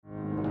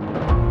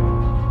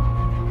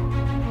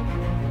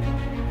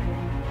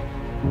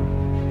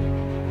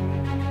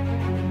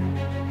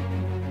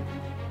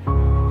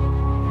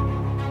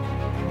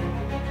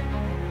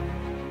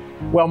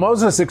Well,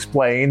 Moses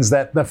explains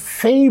that the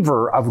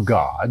favor of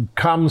God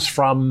comes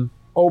from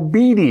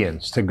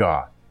obedience to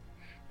God.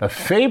 The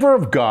favor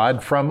of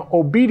God from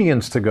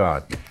obedience to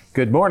God.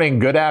 Good morning,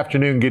 good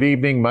afternoon, good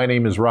evening. My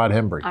name is Rod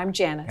Hembree. I'm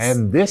Janice.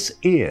 And this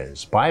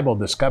is Bible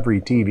Discovery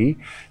TV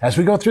as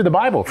we go through the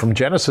Bible from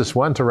Genesis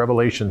 1 to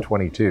Revelation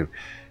 22.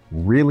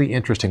 Really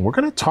interesting. We're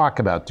going to talk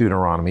about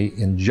Deuteronomy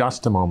in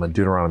just a moment,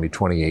 Deuteronomy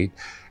 28.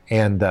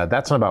 And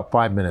that's in about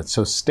 5 minutes,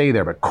 so stay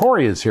there. But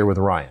Corey is here with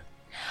Ryan.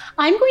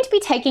 I'm going to be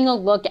taking a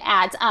look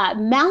at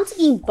Mount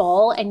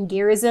Ebal and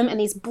Gerizim and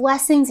these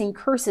blessings and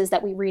curses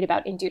that we read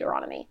about in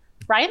Deuteronomy.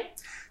 Ryan?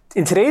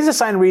 In today's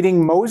assigned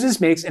reading,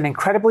 Moses makes an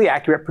incredibly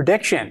accurate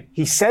prediction.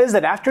 He says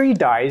that after he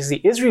dies,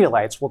 the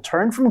Israelites will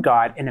turn from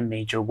God in a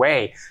major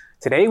way.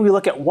 Today, we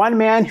look at one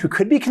man who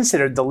could be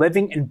considered the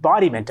living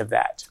embodiment of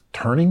that.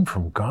 Turning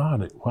from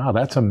God. Wow,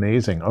 that's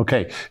amazing.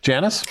 Okay,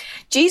 Janice?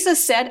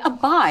 Jesus said,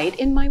 "Abide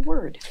in my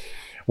word."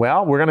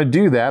 Well, we're going to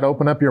do that.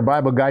 Open up your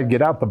Bible guide,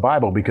 get out the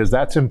Bible, because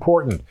that's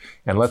important.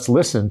 And let's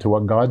listen to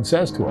what God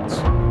says to us.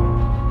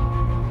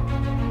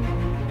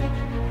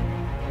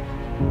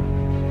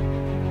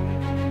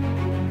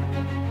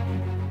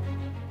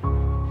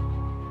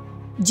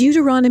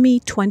 Deuteronomy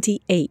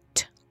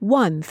 28,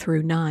 1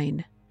 through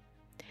 9.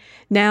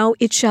 Now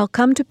it shall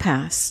come to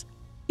pass,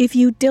 if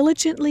you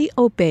diligently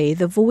obey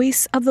the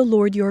voice of the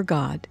Lord your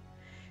God,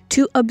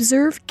 to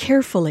observe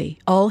carefully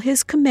all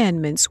his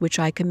commandments which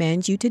I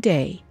command you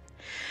today,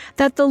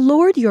 that the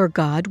Lord your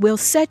God will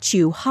set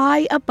you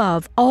high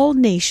above all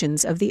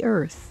nations of the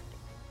earth.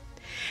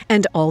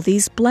 And all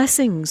these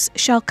blessings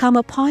shall come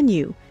upon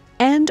you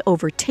and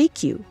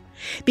overtake you,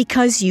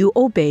 because you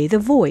obey the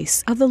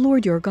voice of the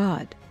Lord your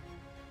God.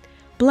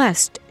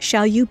 Blessed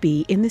shall you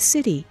be in the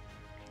city,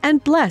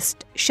 and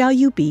blessed shall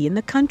you be in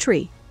the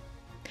country.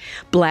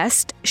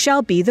 Blessed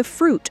shall be the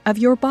fruit of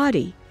your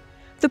body,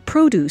 the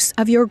produce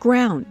of your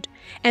ground,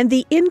 and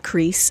the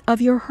increase of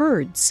your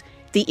herds,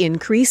 the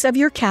increase of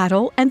your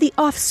cattle, and the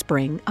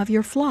offspring of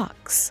your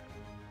flocks.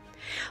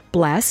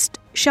 Blessed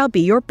shall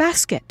be your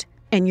basket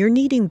and your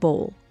kneading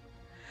bowl.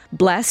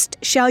 Blessed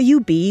shall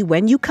you be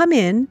when you come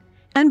in,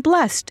 and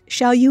blessed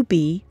shall you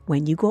be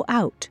when you go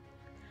out.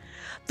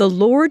 The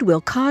Lord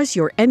will cause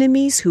your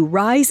enemies who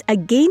rise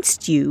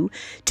against you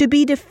to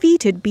be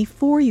defeated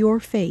before your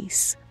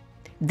face.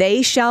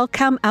 They shall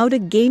come out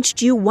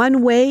against you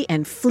one way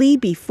and flee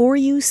before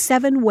you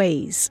 7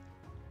 ways.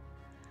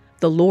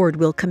 The Lord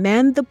will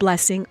command the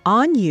blessing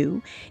on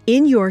you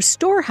in your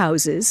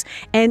storehouses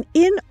and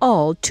in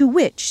all to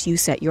which you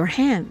set your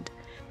hand,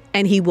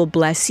 and he will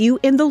bless you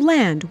in the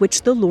land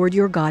which the Lord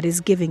your God is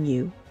giving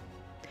you.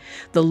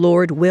 The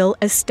Lord will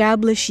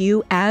establish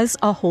you as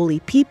a holy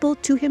people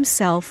to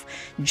himself,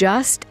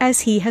 just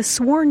as he has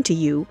sworn to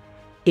you,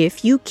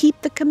 if you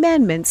keep the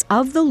commandments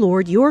of the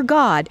Lord your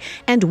God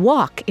and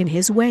walk in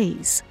his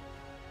ways.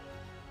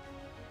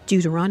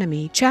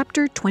 Deuteronomy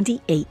chapter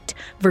 28,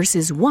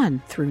 verses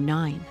 1 through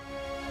 9.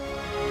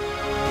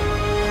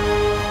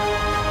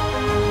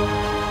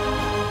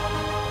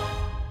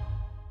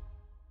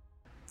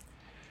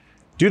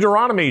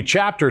 Deuteronomy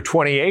chapter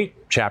 28,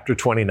 chapter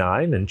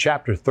 29, and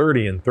chapter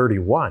 30 and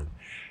 31.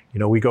 You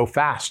know, we go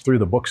fast through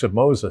the books of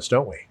Moses,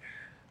 don't we?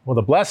 Well,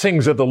 the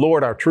blessings of the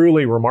Lord are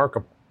truly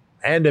remarkable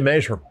and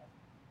immeasurable.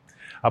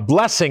 A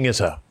blessing is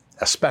a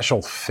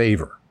special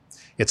favor.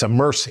 It's a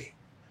mercy.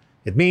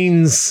 It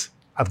means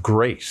of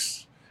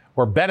grace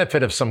or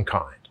benefit of some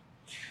kind.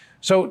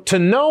 So to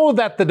know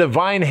that the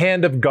divine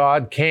hand of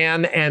God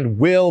can and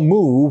will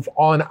move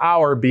on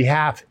our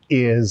behalf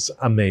is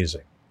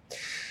amazing.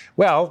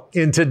 Well,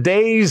 in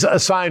today's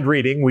assigned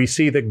reading, we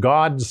see that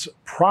God's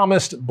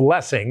promised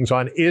blessings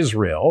on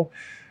Israel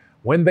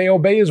when they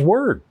obey his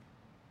word.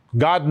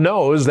 God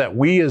knows that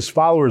we as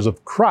followers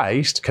of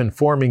Christ,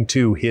 conforming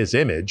to his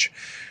image,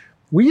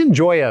 we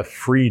enjoy a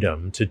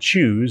freedom to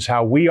choose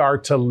how we are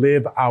to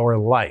live our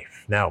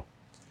life. Now,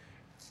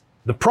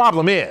 the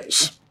problem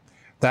is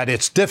that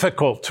it's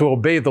difficult to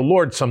obey the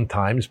Lord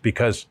sometimes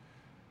because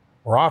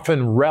we're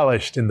often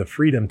relished in the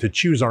freedom to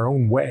choose our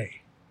own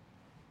way.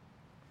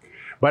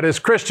 But as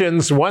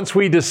Christians, once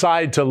we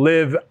decide to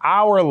live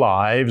our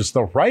lives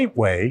the right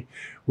way,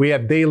 we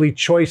have daily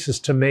choices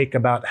to make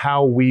about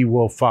how we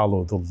will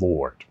follow the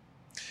Lord.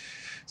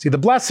 See, the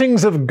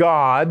blessings of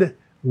God,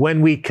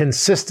 when we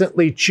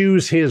consistently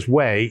choose his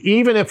way,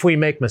 even if we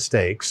make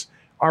mistakes,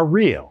 are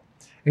real.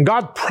 And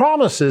God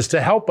promises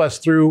to help us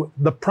through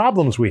the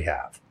problems we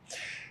have.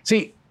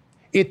 See,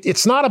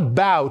 it's not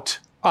about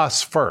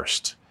us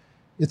first.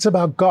 It's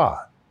about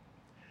God.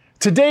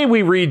 Today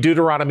we read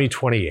Deuteronomy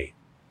 28.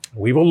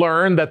 We will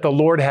learn that the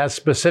Lord has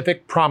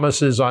specific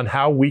promises on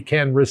how we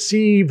can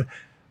receive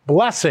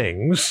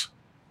blessings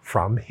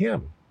from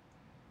him.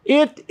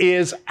 It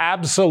is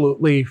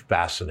absolutely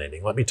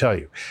fascinating, let me tell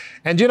you.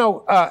 And you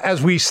know,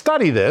 as we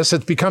study this,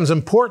 it becomes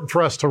important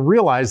for us to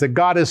realize that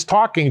God is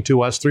talking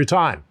to us through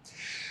time.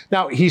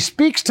 Now, he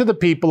speaks to the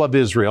people of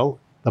Israel,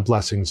 the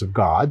blessings of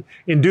God,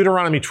 in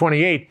Deuteronomy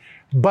 28,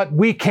 but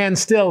we can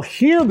still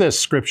hear this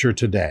scripture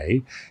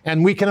today,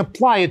 and we can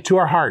apply it to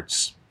our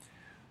hearts.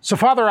 So,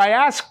 Father, I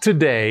ask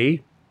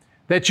today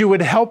that you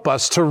would help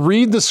us to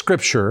read the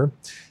Scripture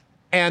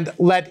and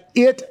let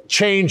it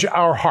change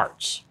our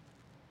hearts.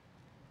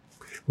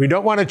 We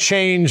don't want to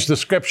change the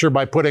Scripture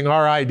by putting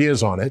our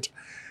ideas on it.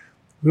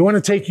 We want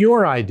to take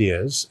your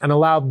ideas and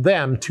allow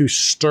them to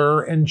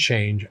stir and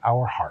change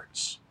our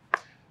hearts.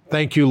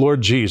 Thank you,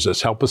 Lord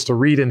Jesus. Help us to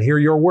read and hear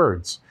your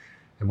words.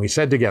 And we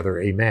said together,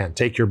 amen.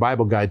 Take your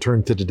Bible guide,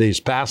 turn to today's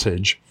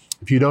passage.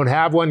 If you don't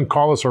have one,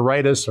 call us or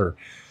write us or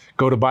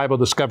go to Bible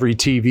Discovery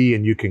TV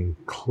and you can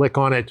click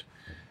on it.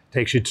 It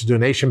takes you to the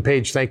donation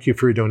page. Thank you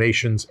for your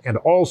donations. And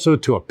also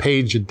to a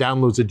page that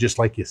downloads it just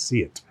like you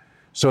see it.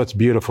 So it's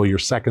beautiful. You're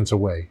seconds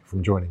away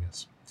from joining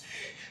us.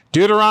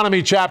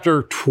 Deuteronomy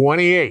chapter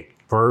 28.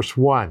 Verse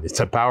 1. It's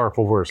a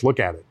powerful verse. Look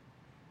at it.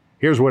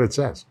 Here's what it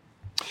says.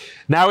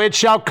 Now it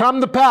shall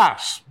come to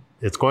pass.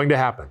 It's going to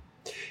happen.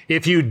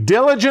 If you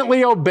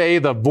diligently obey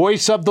the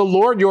voice of the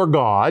Lord your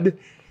God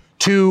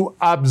to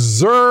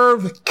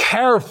observe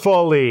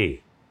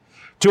carefully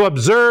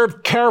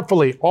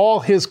all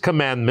his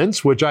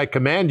commandments, which I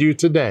command you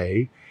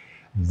today,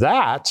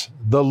 that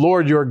the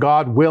Lord your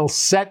God will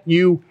set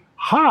you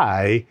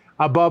high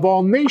above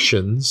all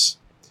nations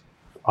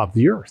of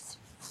the earth.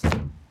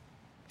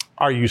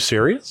 Are you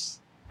serious?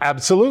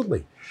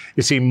 Absolutely.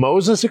 You see,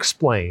 Moses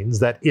explains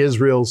that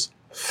Israel's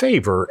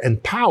favor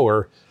and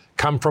power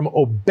come from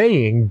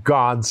obeying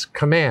God's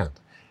command.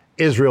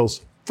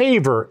 Israel's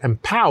favor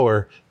and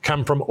power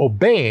come from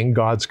obeying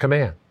God's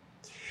command.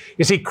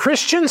 You see,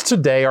 Christians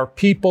today are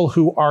people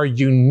who are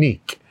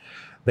unique.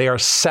 They are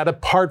set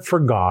apart for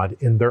God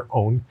in their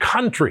own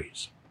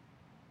countries.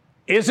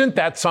 Isn't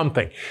that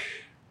something?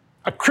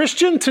 A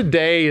Christian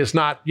today is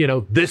not,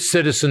 this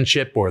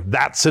citizenship or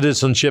that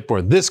citizenship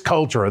or this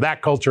culture or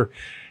that culture.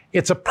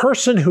 It's a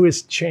person who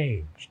is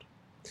changed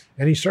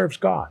and he serves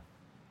God.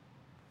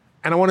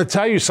 And I want to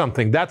tell you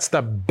something. That's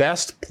the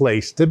best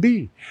place to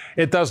be.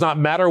 It does not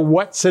matter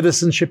what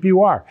citizenship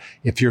you are.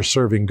 If you're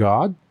serving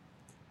God,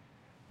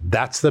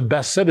 that's the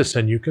best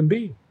citizen you can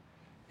be.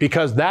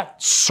 Because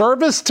that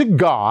service to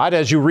God,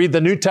 as you read the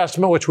New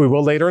Testament, which we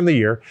will later in the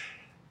year,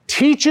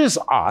 teaches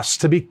us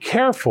to be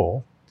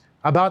careful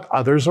about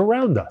others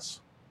around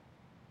us.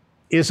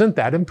 Isn't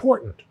that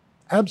important?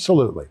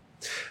 Absolutely.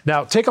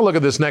 Now, take a look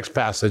at this next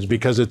passage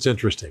because it's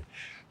interesting.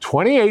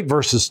 28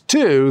 verses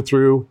 2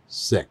 through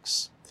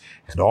 6.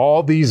 And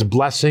all these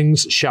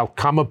blessings shall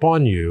come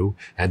upon you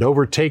and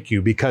overtake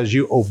you because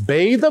you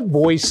obey the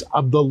voice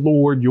of the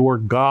Lord your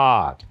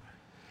God.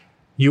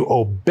 You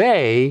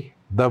obey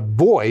the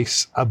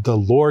voice of the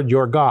Lord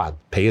your God.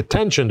 Pay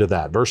attention to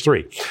that. Verse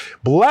 3.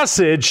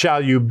 Blessed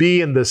shall you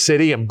be in the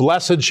city, and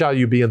blessed shall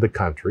you be in the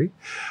country.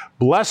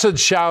 Blessed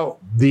shall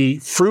the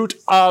fruit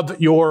of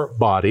your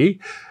body,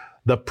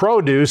 the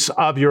produce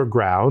of your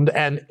ground,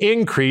 and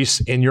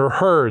increase in your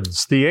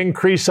herds, the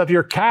increase of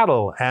your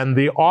cattle, and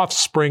the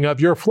offspring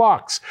of your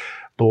flocks.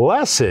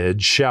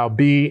 Blessed shall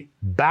be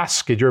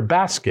your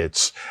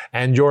baskets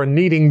and your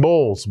kneading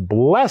bowls.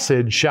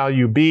 Blessed shall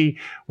you be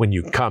when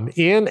you come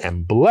in,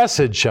 and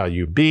blessed shall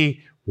you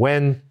be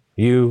when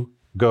you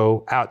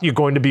go out. You're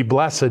going to be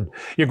blessed.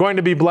 You're going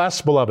to be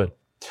blessed, beloved.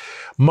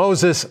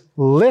 Moses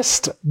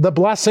lists the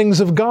blessings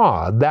of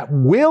God that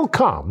will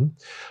come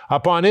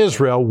upon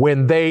Israel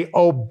when they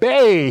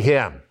obey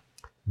him.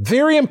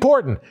 Very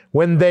important,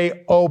 when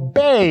they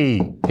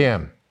obey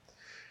him.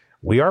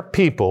 We are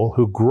people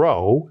who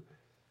grow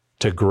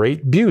to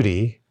great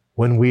beauty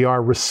when we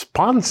are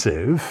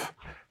responsive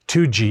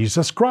to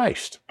Jesus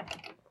Christ.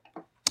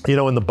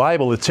 In the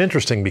Bible, it's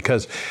interesting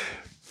because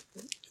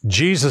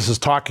Jesus is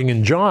talking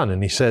in John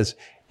and he says,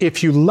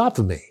 if you love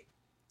me,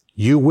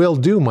 you will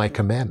do my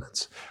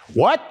commandments.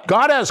 What?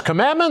 God has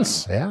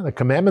commandments? Yeah, the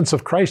commandments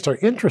of Christ are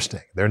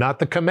interesting. They're not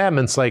the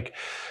commandments like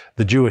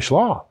the Jewish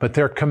law, but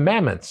they're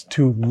commandments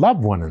to love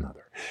one another.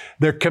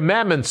 They're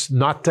commandments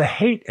not to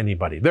hate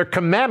anybody. They're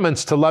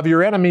commandments to love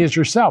your enemy as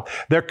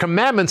yourself. They're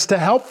commandments to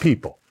help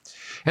people.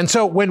 And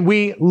so when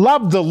we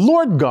love the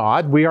Lord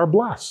God, we are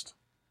blessed.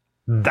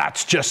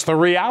 That's just the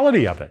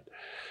reality of it.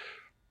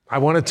 I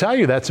want to tell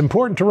you that's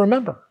important to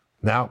remember.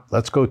 Now,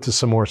 let's go to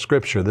some more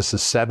scripture. This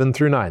is 7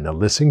 through 9. Now,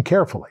 listen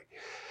carefully,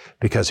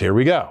 because here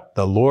we go.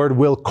 The Lord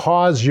will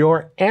cause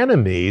your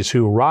enemies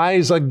who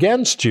rise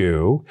against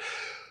you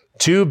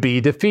to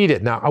be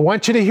defeated. Now, I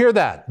want you to hear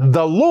that.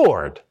 The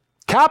Lord,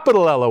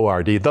 capital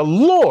L-O-R-D, the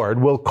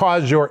Lord will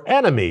cause your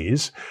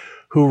enemies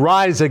who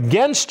rise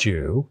against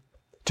you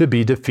to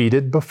be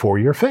defeated before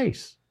your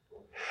face.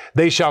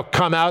 They shall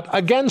come out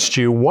against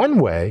you one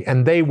way,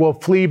 and they will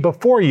flee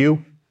before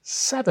you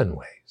 7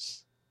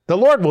 ways. The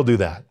Lord will do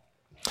that.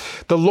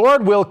 The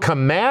Lord will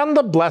command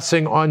the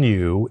blessing on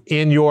you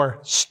in your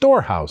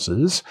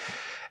storehouses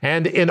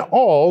and in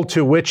all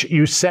to which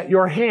you set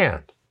your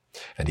hand.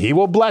 And he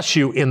will bless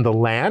you in the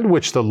land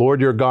which the Lord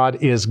your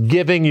God is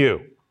giving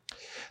you.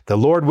 The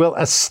Lord will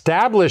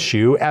establish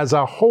you as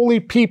a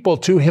holy people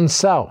to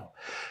himself,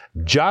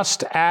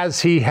 just as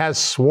he has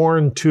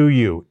sworn to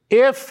you,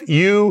 if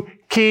you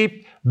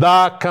keep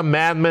the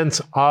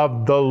commandments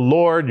of the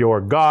Lord your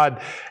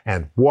God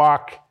and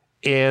walk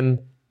in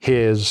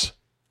his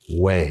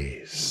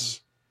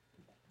ways.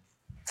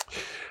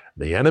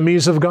 The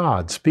enemies of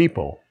God's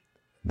people,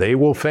 they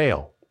will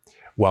fail,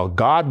 while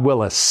God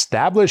will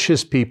establish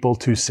his people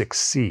to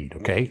succeed.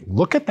 Okay,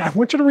 look at that. I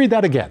want you to read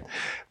that again.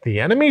 The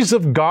enemies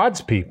of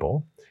God's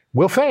people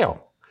will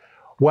fail,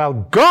 while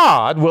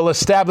God will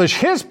establish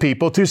his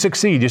people to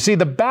succeed. You see,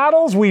 the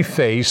battles we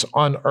face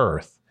on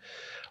earth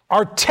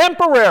are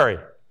temporary.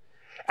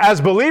 As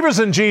believers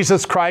in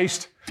Jesus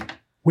Christ,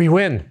 we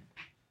win.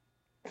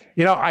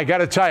 You know, I got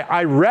to tell you,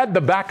 I read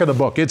the back of the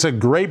book. It's a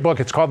great book.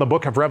 It's called the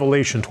Book of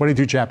Revelation,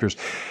 22 chapters.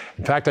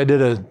 In fact, I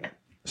did a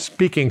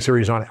speaking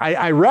series on it.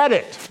 I read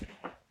it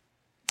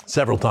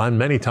several times,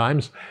 many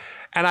times,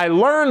 and I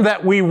learned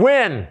that we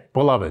win,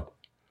 beloved.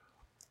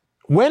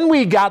 When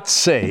we got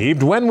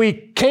saved, when we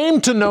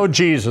came to know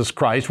Jesus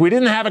Christ, we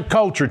didn't have a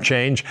culture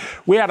change.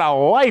 We had a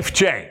life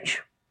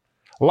change.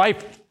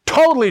 Life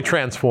totally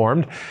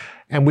transformed,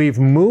 and we've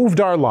moved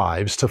our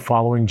lives to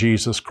following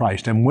Jesus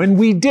Christ. And when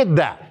we did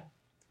that,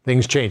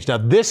 things changed. Now,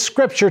 this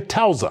scripture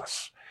tells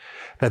us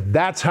that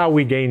that's how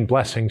we gain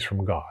blessings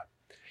from God.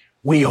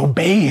 We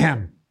obey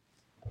him.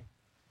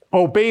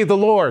 Obey the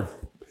Lord.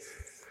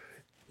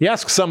 You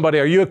ask somebody,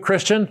 are you a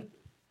Christian?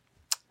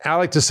 I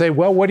like to say,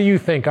 well, what do you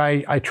think?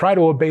 I try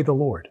to obey the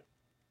Lord.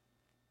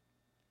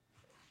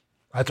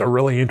 That's a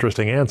really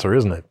interesting answer,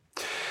 isn't it?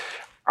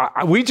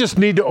 We just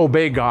need to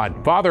obey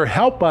God. Father,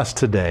 help us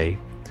today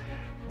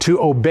to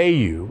obey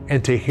you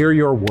and to hear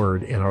your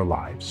word in our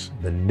lives.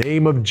 In the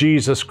name of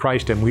Jesus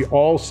Christ, and we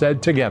all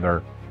said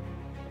together,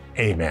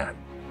 amen.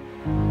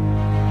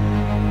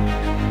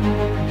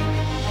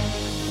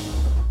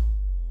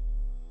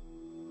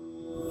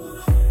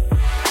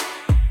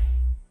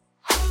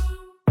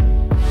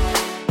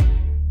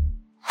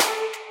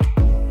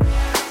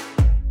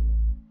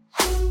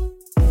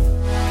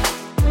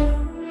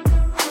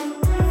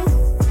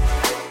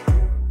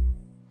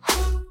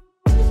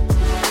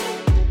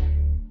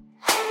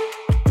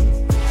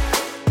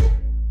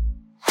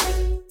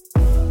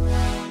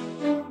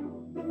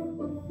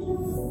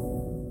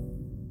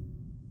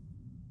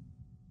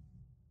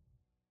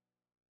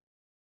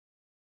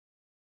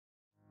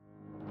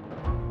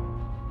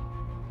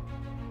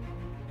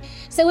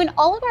 So in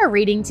all of our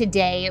reading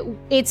today,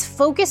 it's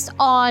focused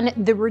on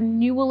the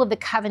renewal of the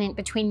covenant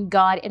between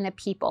God and the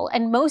people.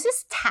 And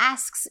Moses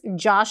tasks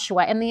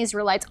Joshua and the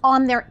Israelites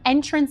on their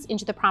entrance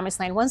into the promised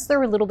land, once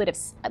they're a little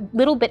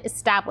bit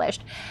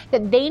established,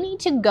 that they need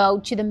to go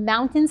to the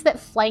mountains that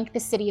flank the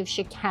city of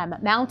Shechem,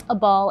 Mount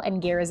Ebal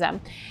and Gerizim.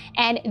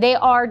 And they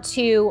are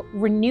to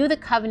renew the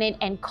covenant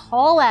and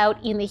call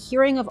out in the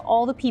hearing of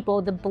all the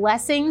people the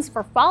blessings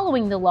for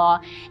following the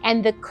law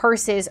and the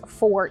curses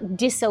for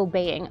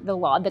disobeying the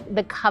law,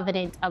 the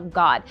covenant of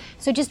God.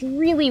 So just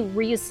really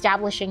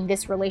reestablishing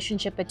this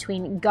relationship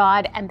between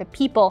God and the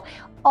people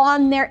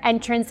on their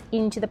entrance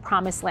into the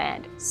promised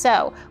land.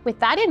 So with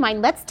that in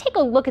mind, let's take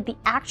a look at the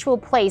actual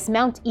place,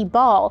 Mount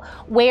Ebal,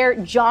 where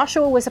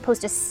Joshua was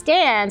supposed to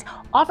stand,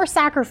 offer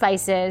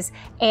sacrifices,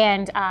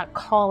 and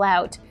call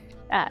out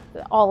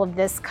all of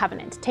this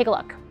covenant. Take a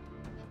look.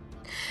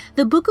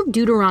 The book of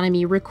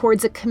Deuteronomy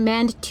records a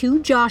command to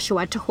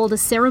Joshua to hold a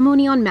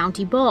ceremony on Mount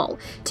Ebal,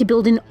 to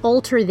build an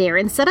altar there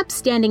and set up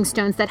standing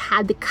stones that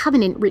had the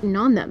covenant written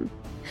on them.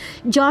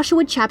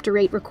 Joshua chapter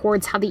 8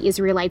 records how the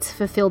Israelites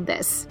fulfilled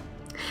this.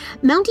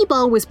 Mount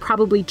Ebal was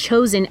probably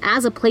chosen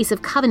as a place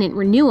of covenant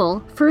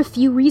renewal for a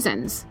few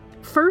reasons.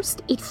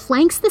 First, it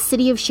flanks the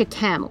city of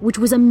Shechem, which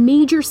was a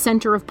major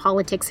center of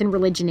politics and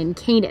religion in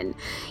Canaan.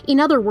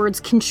 In other words,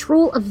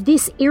 control of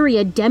this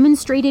area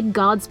demonstrated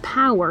God's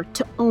power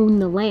to own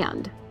the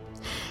land.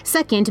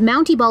 Second,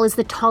 Mount Ebal is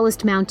the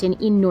tallest mountain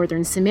in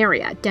northern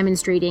Samaria,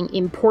 demonstrating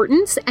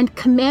importance and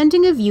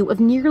commanding a view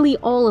of nearly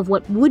all of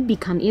what would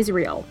become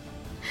Israel.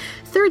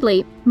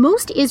 Thirdly,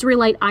 most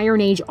Israelite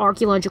Iron Age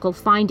archaeological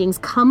findings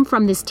come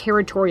from this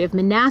territory of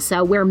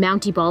Manasseh where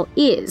Mount Ebal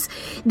is.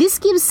 This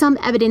gives some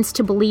evidence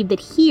to believe that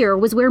here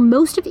was where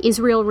most of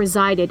Israel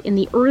resided in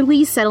the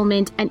early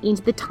settlement and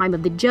into the time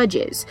of the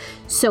Judges.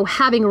 So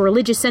having a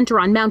religious center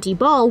on Mount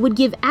Ebal would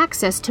give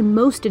access to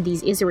most of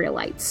these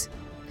Israelites.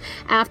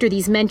 After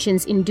these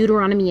mentions in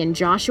Deuteronomy and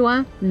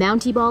Joshua,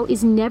 Mount Ebal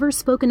is never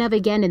spoken of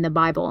again in the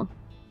Bible.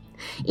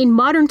 In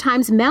modern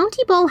times, Mount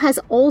Ebal has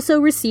also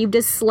received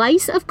a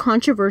slice of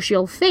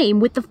controversial fame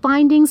with the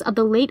findings of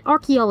the late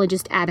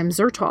archaeologist Adam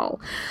Zertal.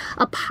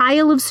 A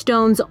pile of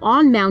stones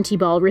on Mount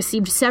Ebal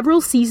received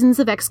several seasons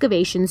of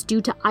excavations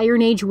due to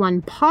Iron Age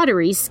I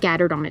pottery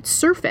scattered on its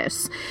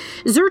surface.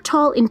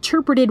 Zertal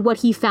interpreted what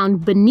he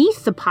found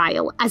beneath the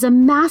pile as a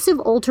massive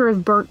altar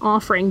of burnt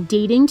offering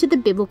dating to the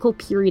biblical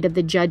period of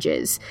the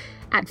Judges.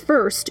 At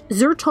first,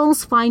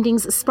 Zertal's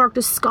findings sparked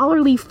a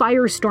scholarly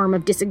firestorm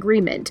of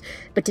disagreement,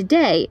 but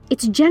today,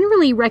 it's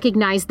generally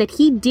recognized that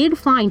he did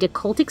find a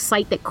cultic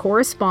site that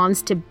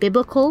corresponds to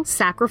biblical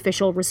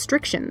sacrificial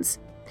restrictions.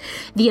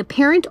 The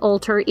apparent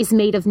altar is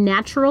made of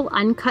natural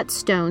uncut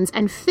stones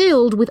and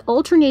filled with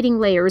alternating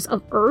layers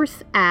of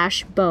earth,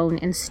 ash, bone,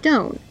 and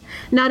stone.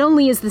 Not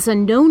only is this a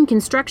known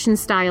construction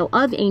style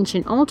of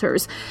ancient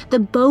altars, the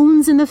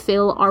bones in the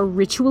fill are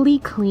ritually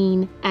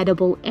clean,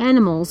 edible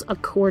animals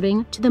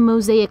according to the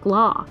Mosaic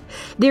law.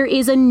 There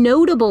is a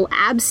notable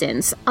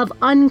absence of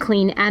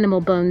unclean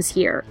animal bones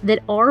here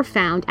that are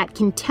found at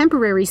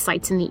contemporary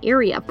sites in the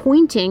area,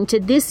 pointing to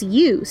this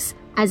use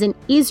as an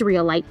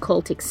Israelite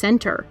cultic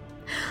center.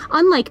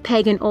 Unlike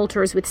pagan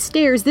altars with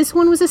stairs, this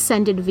one was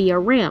ascended via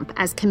ramp,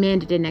 as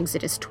commanded in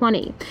Exodus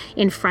 20.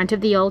 In front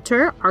of the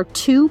altar are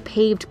 2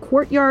 paved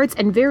courtyards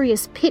and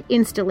various pit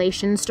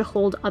installations to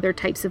hold other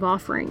types of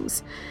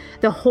offerings.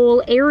 The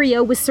whole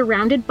area was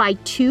surrounded by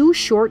 2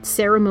 short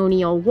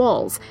ceremonial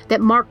walls that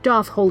marked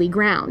off holy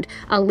ground,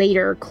 a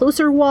later,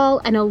 closer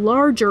wall and a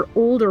larger,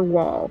 older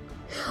wall.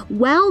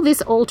 While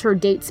this altar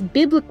dates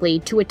biblically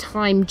to a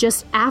time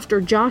just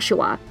after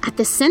Joshua, at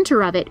the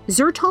center of it,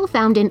 Zertal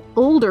found an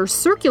older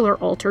circular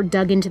altar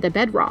dug into the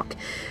bedrock.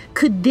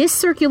 Could this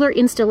circular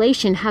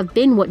installation have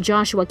been what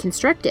Joshua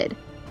constructed?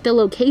 The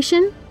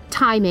location,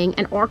 timing,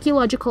 and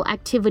archaeological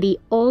activity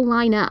all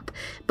line up,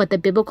 but the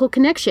biblical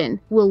connection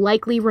will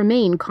likely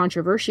remain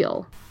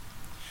controversial.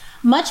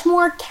 Much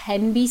more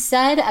can be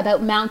said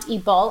about Mount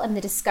Ebal and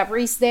the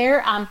discoveries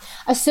there.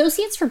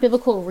 Associates for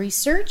Biblical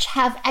Research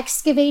have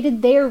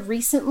excavated there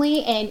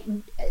recently,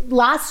 and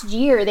last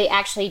year they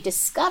actually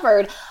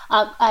discovered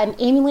an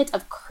amulet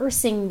of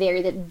cursing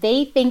there that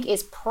they think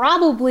is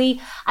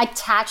probably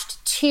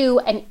attached to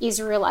an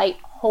Israelite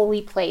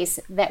holy place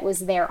that was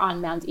there on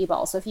Mount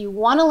Ebal. So if you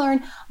want to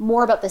learn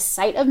more about the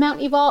site of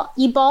Mount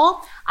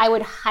Ebal, I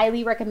would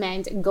highly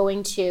recommend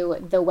going to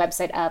the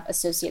website of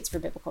Associates for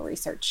Biblical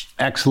Research.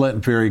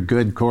 Excellent. Very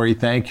good, Corey.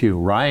 Thank you.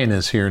 Ryan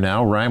is here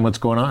now. Ryan, what's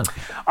going on?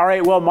 All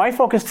right, well, my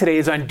focus today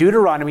is on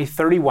Deuteronomy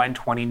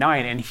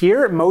 31:29, and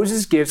here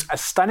Moses gives a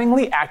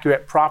stunningly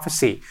accurate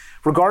prophecy.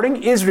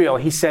 Regarding Israel,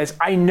 he says,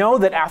 I know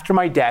that after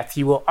my death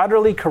you will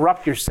utterly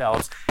corrupt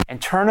yourselves and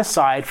turn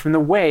aside from the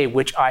way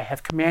which I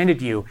have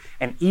commanded you,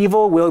 and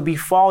evil will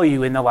befall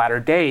you in the latter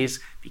days,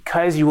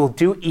 because you will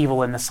do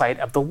evil in the sight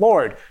of the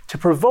Lord, to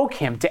provoke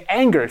him to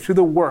anger through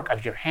the work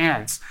of your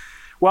hands.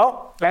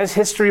 Well, as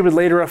history would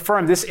later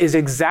affirm, this is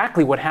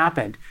exactly what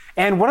happened.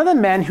 And one of the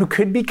men who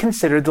could be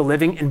considered the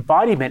living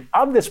embodiment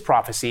of this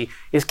prophecy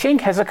is King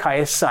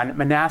Hezekiah's son,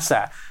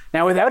 Manasseh.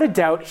 Now, without a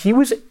doubt, he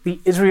was the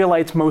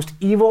Israelites' most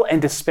evil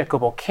and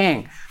despicable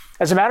king.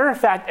 As a matter of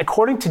fact,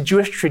 according to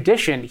Jewish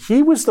tradition,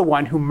 he was the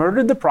one who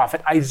murdered the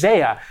prophet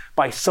Isaiah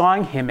by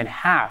sawing him in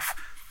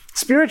half.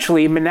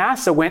 Spiritually,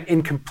 Manasseh went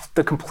in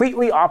the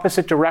completely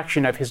opposite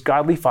direction of his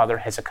godly father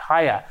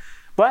Hezekiah.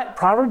 But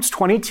Proverbs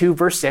 22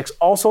 verse 6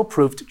 also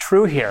proved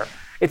true here.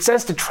 It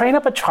says to train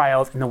up a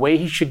child in the way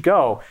he should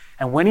go,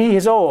 and when he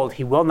is old,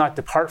 he will not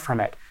depart from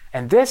it.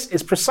 And this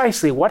is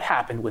precisely what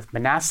happened with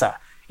Manasseh.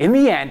 In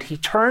the end, he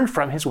turned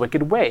from his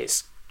wicked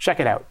ways. Check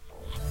it out.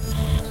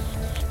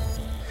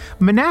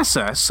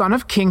 Manasseh, son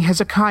of King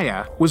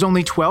Hezekiah, was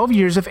only 12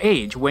 years of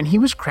age when he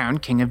was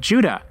crowned king of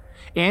Judah,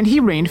 and he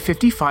reigned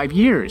 55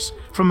 years,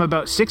 from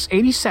about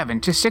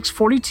 687 to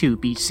 642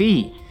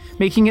 BC,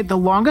 making it the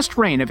longest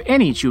reign of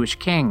any Jewish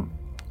king.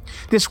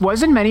 This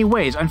was in many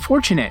ways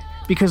unfortunate,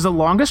 because the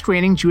longest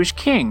reigning Jewish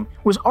king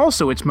was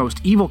also its most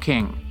evil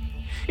king.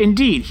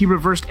 Indeed, he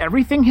reversed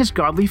everything his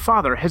godly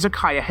father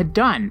Hezekiah had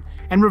done,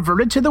 and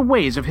reverted to the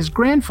ways of his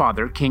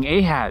grandfather King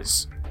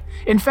Ahaz.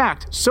 In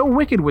fact, so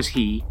wicked was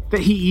he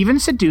that he even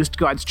seduced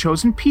God's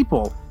chosen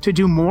people to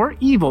do more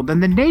evil than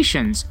the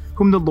nations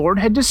whom the Lord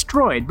had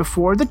destroyed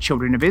before the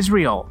children of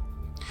Israel.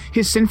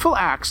 His sinful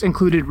acts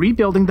included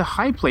rebuilding the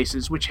high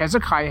places which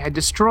Hezekiah had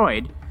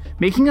destroyed,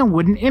 making a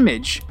wooden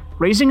image,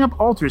 raising up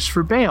altars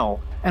for Baal,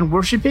 and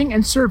worshipping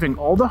and serving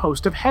all the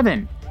host of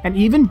heaven, and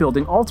even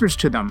building altars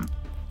to them.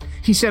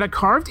 He set a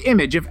carved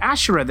image of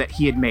Asherah that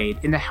he had made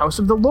in the house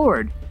of the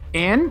Lord,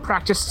 and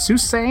practiced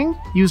soothsaying,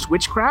 used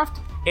witchcraft,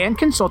 and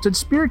consulted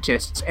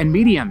spiritists and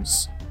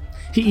mediums.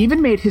 He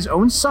even made his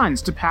own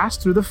sons to pass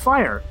through the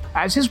fire,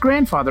 as his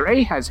grandfather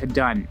Ahaz had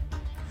done.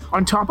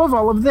 On top of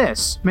all of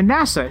this,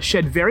 Manasseh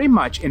shed very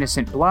much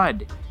innocent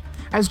blood.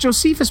 As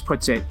Josephus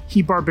puts it,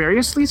 he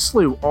barbarously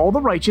slew all the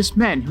righteous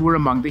men who were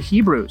among the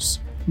Hebrews,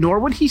 nor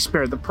would he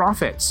spare the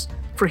prophets,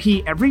 for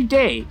he every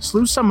day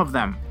slew some of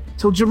them,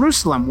 till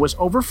Jerusalem was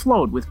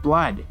overflowed with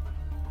blood.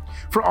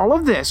 For all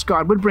of this,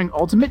 God would bring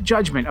ultimate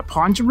judgment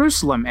upon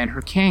Jerusalem and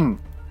her king.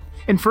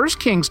 In 1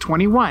 Kings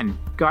 21,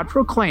 God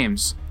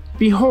proclaims,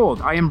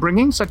 Behold, I am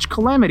bringing such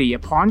calamity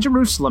upon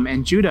Jerusalem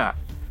and Judah,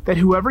 that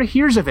whoever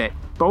hears of it,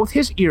 both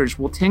his ears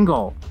will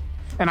tingle.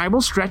 And I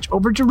will stretch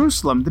over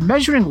Jerusalem the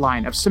measuring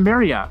line of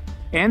Samaria,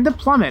 and the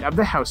plummet of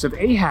the house of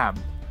Ahab.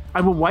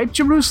 I will wipe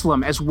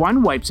Jerusalem as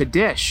one wipes a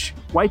dish,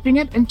 wiping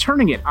it and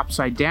turning it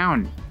upside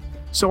down.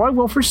 So I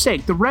will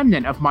forsake the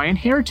remnant of my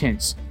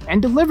inheritance,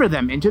 and deliver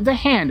them into the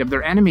hand of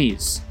their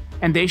enemies,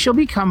 and they shall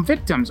become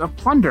victims of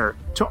plunder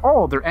to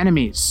all their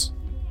enemies.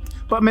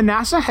 But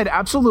Manasseh had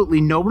absolutely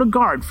no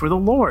regard for the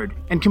Lord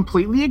and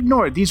completely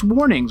ignored these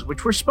warnings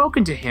which were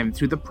spoken to him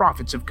through the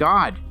prophets of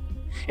God.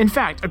 In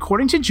fact,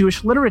 according to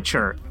Jewish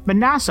literature,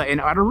 Manasseh, in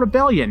utter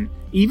rebellion,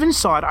 even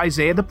sawed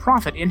Isaiah the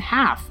prophet in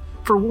half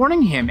for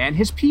warning him and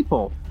his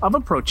people of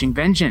approaching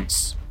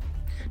vengeance.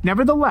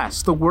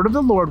 Nevertheless, the word of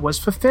the Lord was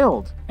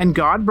fulfilled, and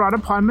God brought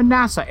upon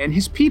Manasseh and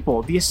his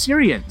people the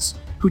Assyrians,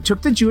 who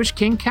took the Jewish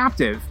king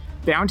captive,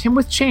 bound him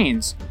with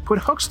chains, put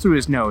hooks through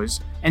his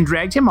nose, and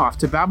dragged him off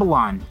to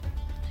Babylon.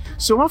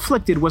 So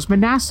afflicted was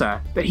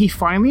Manasseh that he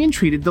finally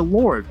entreated the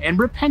Lord and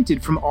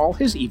repented from all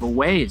his evil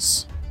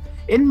ways.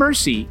 In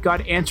mercy,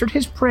 God answered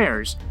his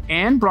prayers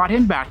and brought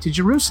him back to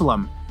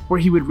Jerusalem, where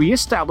he would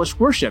reestablish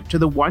worship to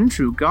the one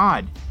true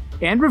God,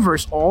 and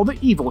reverse all the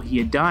evil he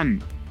had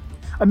done.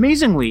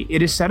 Amazingly,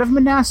 it is said of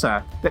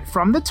Manasseh that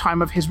from the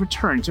time of his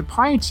return to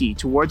piety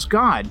towards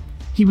God,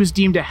 he was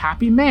deemed a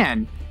happy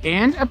man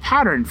and a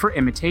pattern for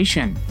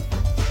imitation.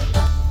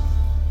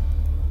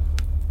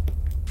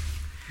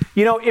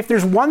 You know, if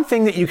there's one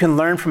thing that you can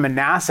learn from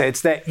Manasseh,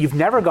 it's that you've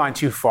never gone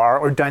too far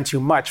or done too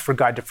much for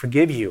God to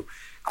forgive you.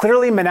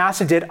 Clearly,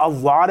 Manasseh did a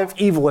lot of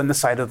evil in the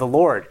sight of the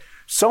Lord,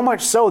 so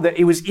much so that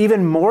it was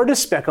even more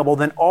despicable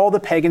than all the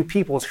pagan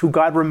peoples who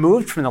God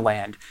removed from the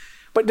land.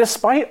 But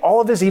despite all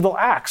of his evil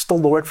acts, the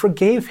Lord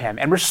forgave him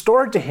and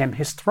restored to him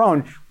his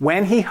throne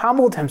when he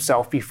humbled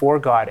himself before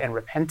God and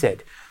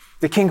repented.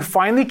 The king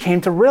finally came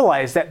to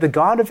realize that the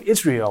God of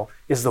Israel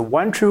is the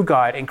one true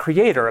God and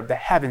creator of the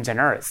heavens and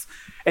earth.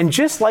 And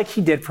just like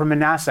he did for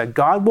Manasseh,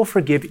 God will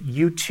forgive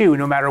you too,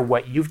 no matter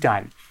what you've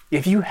done.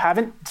 If you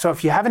haven't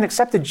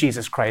accepted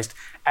Jesus Christ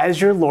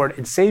as your Lord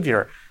and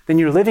Savior, then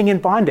you're living in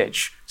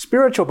bondage,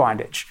 spiritual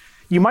bondage.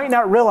 You might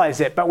not realize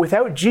it, but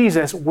without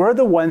Jesus, we're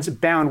the ones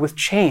bound with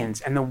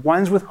chains and the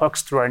ones with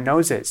hooks through our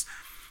noses.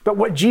 But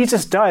what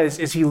Jesus does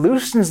is he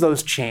loosens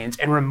those chains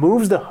and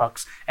removes the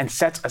hooks and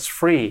sets us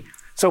free.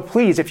 So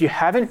please, if you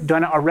haven't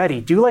done it already,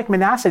 do like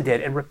Manasseh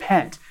did and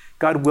repent.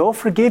 God will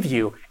forgive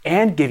you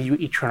and give you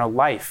eternal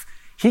life.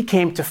 He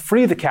came to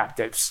free the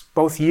captives,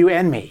 both you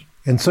and me.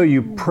 And so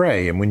you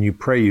pray, and when you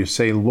pray, you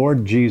say,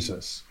 Lord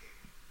Jesus,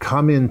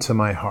 come into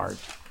my heart.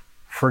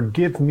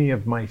 Forgive me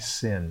of my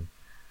sin.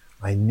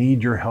 I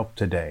need your help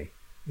today.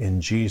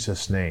 In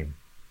Jesus' name,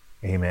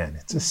 amen.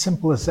 It's as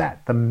simple as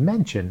that, the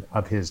mention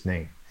of his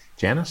name.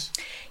 Janice?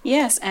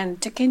 Yes,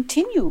 and to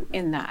continue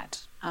in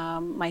that,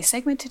 my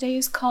segment today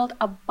is called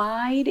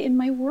Abide in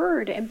My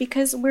Word. And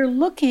because we're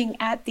looking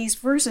at these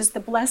verses, the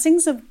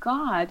blessings of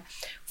God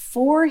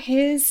for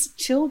his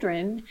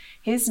children,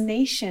 his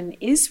nation,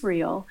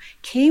 Israel,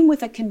 came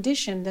with a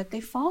condition that they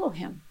follow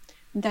him,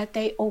 that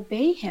they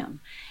obey him.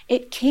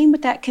 It came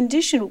with that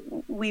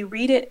condition. We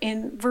read it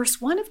in verse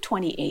 1 of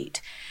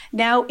 28.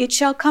 Now it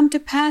shall come to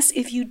pass,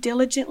 if you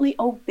diligently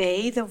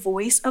obey the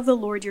voice of the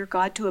Lord your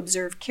God to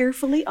observe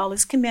carefully all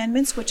his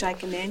commandments, which I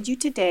command you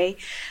today,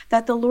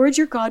 that the Lord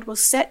your God will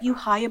set you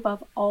high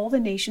above all the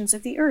nations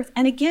of the earth.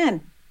 And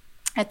again,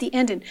 at the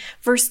end in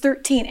verse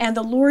 13, and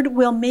the Lord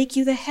will make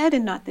you the head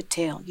and not the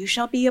tail. You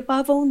shall be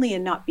above only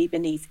and not be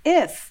beneath,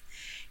 if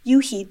you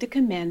heed the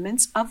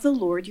commandments of the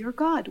Lord your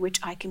God,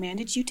 which I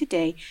commanded you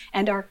today,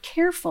 and are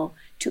careful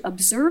to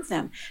observe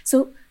them.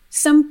 So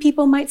some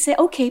people might say,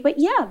 okay, but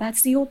yeah,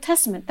 that's the Old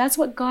Testament. That's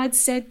what God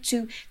said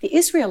to the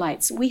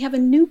Israelites. We have a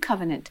new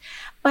covenant.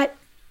 But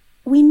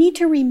we need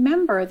to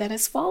remember that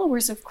as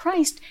followers of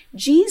Christ,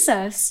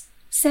 Jesus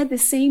said the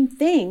same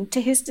thing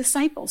to his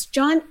disciples.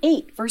 John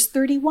 8, verse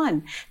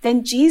 31.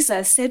 Then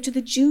Jesus said to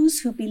the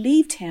Jews who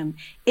believed him,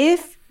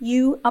 if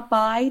you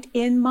abide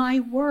in my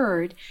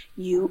word,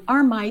 you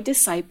are my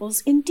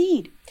disciples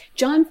indeed.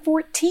 John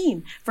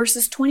 14,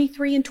 verses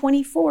 23 and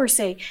 24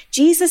 say,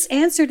 Jesus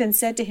answered and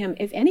said to him,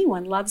 if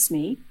anyone loves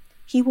me,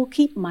 he will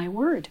keep my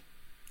word.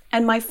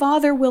 And my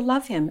Father will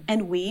love him,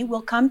 and we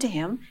will come to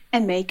him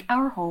and make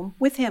our home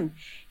with him.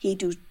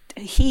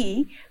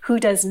 He who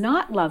does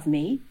not love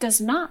me does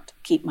not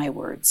keep my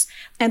words.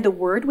 And the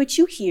word which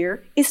you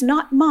hear is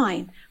not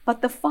mine,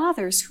 but the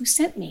Father's who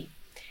sent me.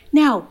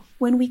 Now,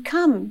 when we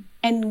come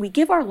and we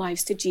give our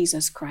lives to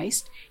Jesus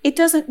Christ, it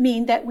doesn't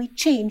mean that we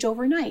change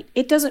overnight.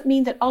 It doesn't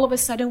mean that all of a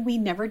sudden we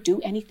never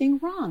do anything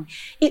wrong.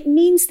 It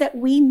means that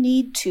we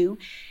need to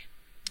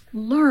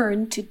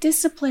learn to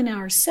discipline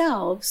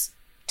ourselves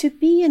to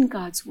be in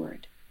God's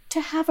word,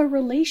 to have a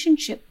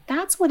relationship.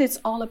 That's what it's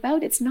all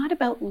about. It's not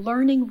about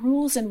learning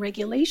rules and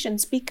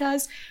regulations,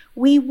 because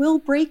we will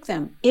break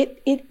them.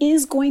 It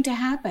is going to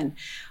happen.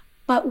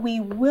 But we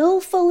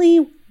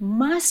willfully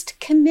must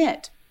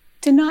commit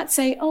to not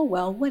say, oh,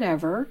 well,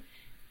 whatever,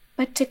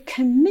 but to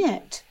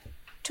commit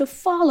to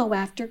follow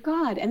after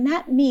God. And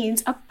that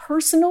means a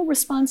personal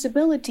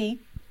responsibility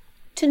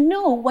to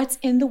know what's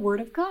in the Word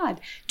of God,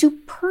 to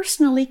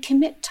personally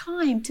commit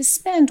time to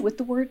spend with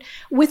the Word,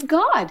 with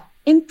God,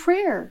 in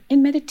prayer,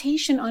 in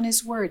meditation on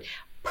his word.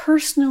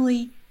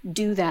 Personally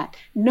do that.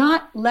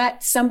 Not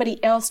let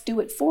somebody else do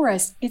it for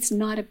us. It's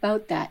not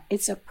about that.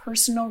 It's a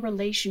personal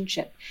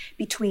relationship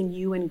between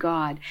you and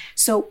God.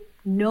 So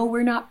no,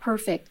 we're not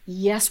perfect.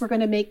 Yes, we're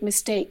going to make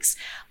mistakes.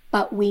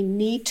 but we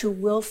need to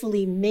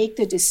willfully make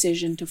the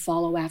decision to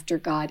follow after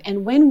God.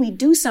 And when we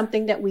do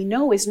something that we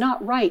know is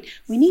not right,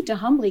 we need to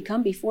humbly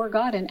come before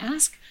God and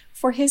ask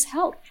for his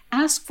help,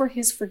 ask for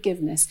his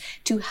forgiveness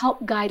to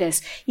help guide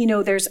us. You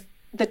know, there's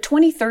the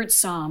 23rd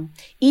Psalm,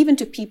 even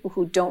to people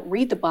who don't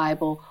read the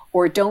Bible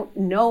or don't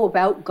know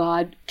about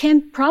God,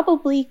 can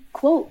probably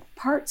quote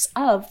parts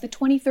of the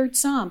 23rd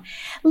Psalm.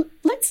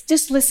 Let's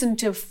just listen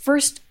to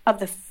first of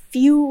the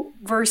few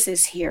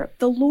verses here.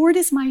 The Lord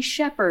is my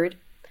shepherd,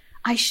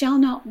 I shall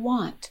not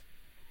want.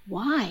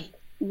 Why?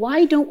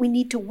 Why don't we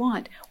need to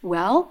want?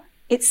 Well,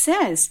 it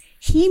says,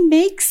 he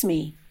makes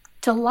me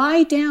to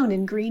lie down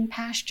in green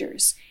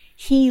pastures.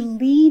 He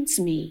leads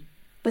me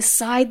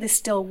beside the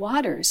still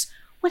waters.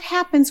 What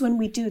happens when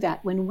we do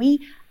that? When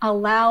we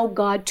allow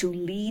God to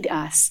lead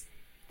us,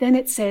 then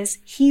it says,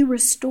 he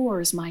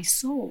restores my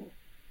soul.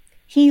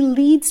 He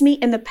leads me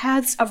in the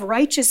paths of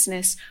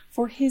righteousness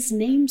for his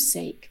name's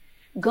sake.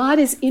 God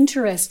is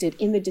interested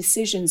in the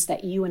decisions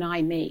that you and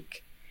I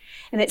make.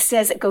 And it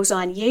says, it goes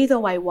on, yea,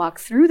 though I walk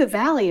through the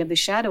valley of the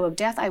shadow of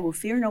death, I will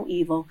fear no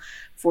evil,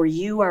 for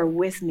you are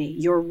with me.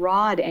 Your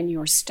rod and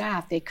your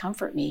staff, they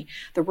comfort me.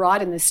 The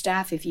rod and the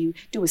staff, if you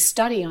do a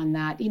study on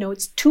that, you know,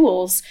 it's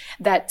tools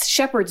that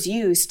shepherds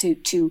use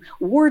to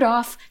ward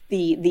off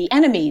the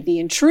enemy, the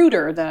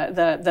intruder,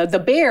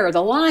 the bear,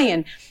 the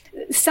lion,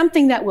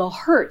 something that will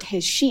hurt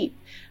his sheep.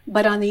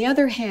 But on the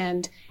other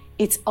hand,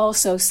 it's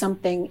also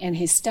something, and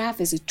his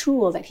staff is a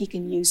tool that he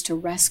can use to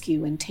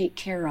rescue and take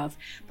care of.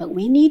 But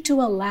we need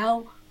to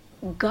allow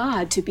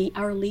God to be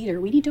our leader.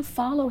 We need to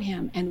follow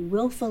him and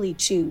willfully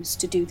choose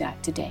to do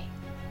that today.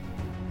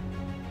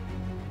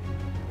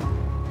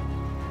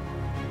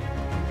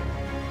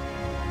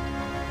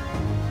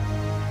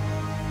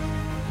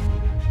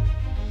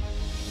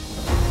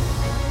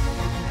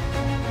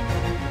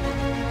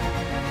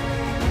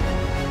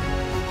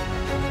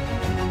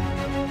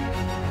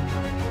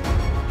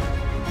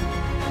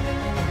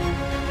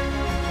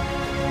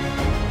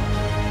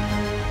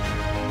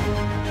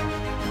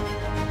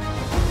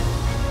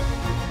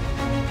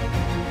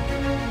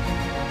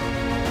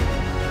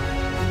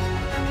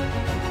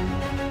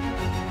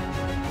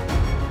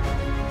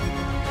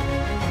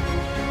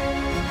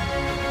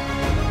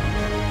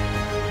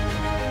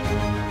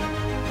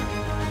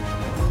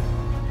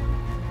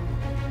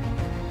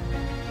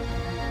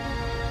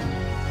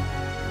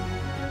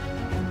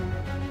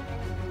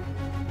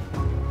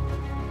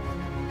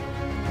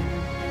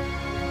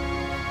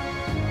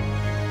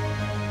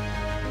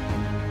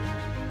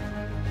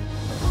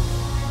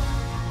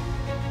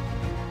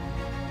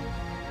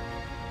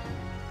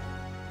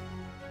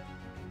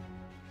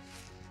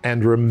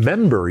 And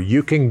remember,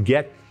 you can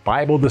get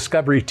Bible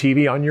Discovery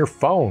TV on your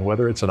phone,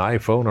 whether it's an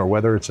iPhone or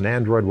whether it's an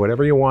Android,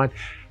 whatever you want.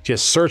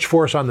 Just search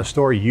for us on the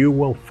store. You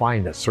will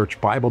find us.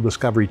 Search Bible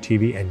Discovery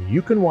TV and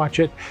you can watch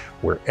it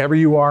wherever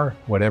you are,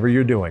 whatever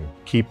you're doing.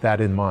 Keep that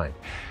in mind.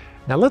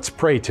 Now let's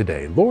pray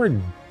today.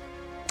 Lord,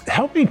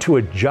 help me to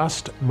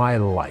adjust my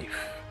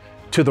life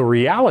to the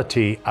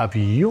reality of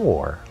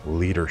your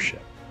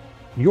leadership.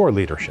 Your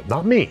leadership,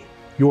 not me,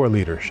 your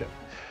leadership.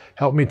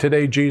 Help me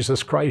today,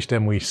 Jesus Christ.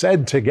 And we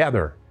said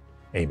together,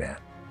 amen.